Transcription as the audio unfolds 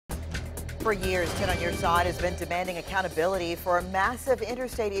For years, 10 on Your Side has been demanding accountability for massive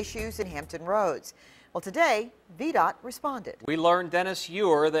interstate issues in Hampton roads. Well, today, VDOT responded. We learned Dennis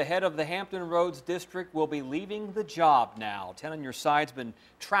Ewer, the head of the Hampton Roads District, will be leaving the job now. 10 on Your Side's been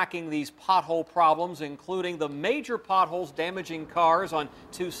tracking these pothole problems, including the major potholes damaging cars on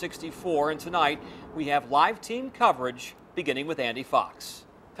 264. And tonight, we have live team coverage, beginning with Andy Fox.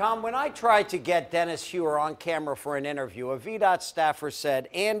 Tom, when I tried to get Dennis Ewer on camera for an interview, a VDOT staffer said,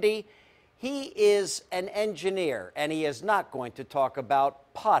 Andy, he is an engineer and he is not going to talk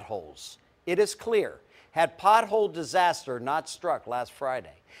about potholes. It is clear, had pothole disaster not struck last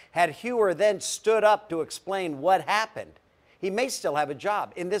Friday, had Ewer then stood up to explain what happened, he may still have a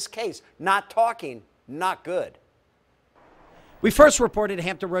job. In this case, not talking, not good. We first reported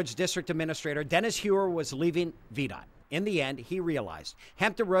Hampton Roads District Administrator Dennis Ewer was leaving VDOT. In the end, he realized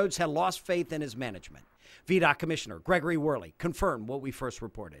Hampton Roads had lost faith in his management. VDOT Commissioner Gregory Worley confirmed what we first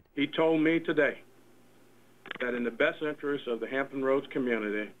reported. He told me today that in the best interest of the Hampton Roads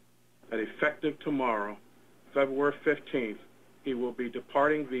community, that effective tomorrow, February 15th, he will be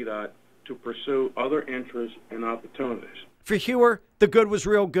departing VDOT to pursue other interests and opportunities. For Ewer, the good was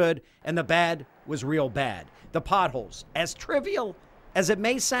real good and the bad was real bad. The potholes, as trivial as it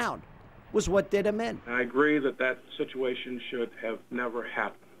may sound, was what did him in. I agree that that situation should have never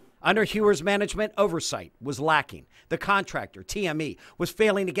happened. Under Ewer's management, oversight was lacking. The contractor, TME, was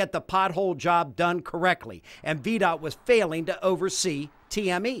failing to get the pothole job done correctly, and VDOT was failing to oversee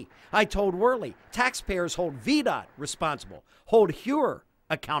TME. I told Worley, taxpayers hold VDOT responsible, hold Ewer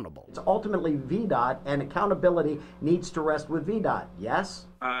accountable. It's ultimately VDOT, and accountability needs to rest with VDOT, yes?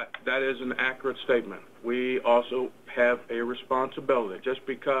 That is an accurate statement. We also have a responsibility. Just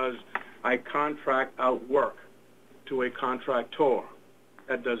because I contract out work to a contractor,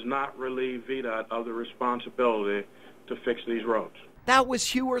 that does not relieve VDOT of the responsibility to fix these roads. That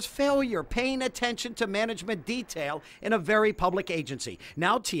was Ewer's failure, paying attention to management detail in a very public agency.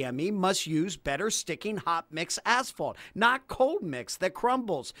 Now TME must use better sticking hot mix asphalt, not cold mix that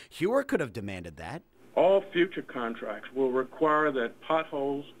crumbles. Ewer could have demanded that. All future contracts will require that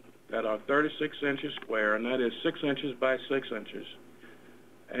potholes that are 36 inches square, and that is 6 inches by 6 inches,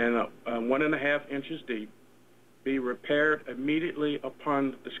 and 1.5 inches deep, be repaired immediately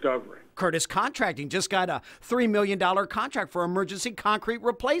upon discovery. Curtis Contracting just got a $3 million contract for emergency concrete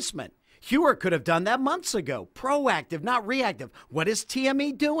replacement. Ewer could have done that months ago. Proactive, not reactive. What is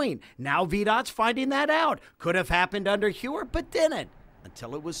TME doing? Now VDOT's finding that out. Could have happened under Ewer, but didn't,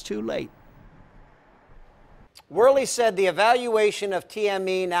 until it was too late. Worley said the evaluation of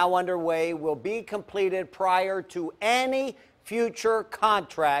TME now underway will be completed prior to any future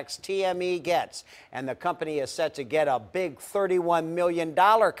contracts TME gets, and the company is set to get a big $31 million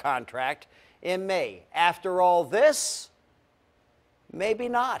contract in May. After all this, maybe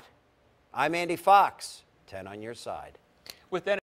not. I'm Andy Fox, 10 on Your Side. With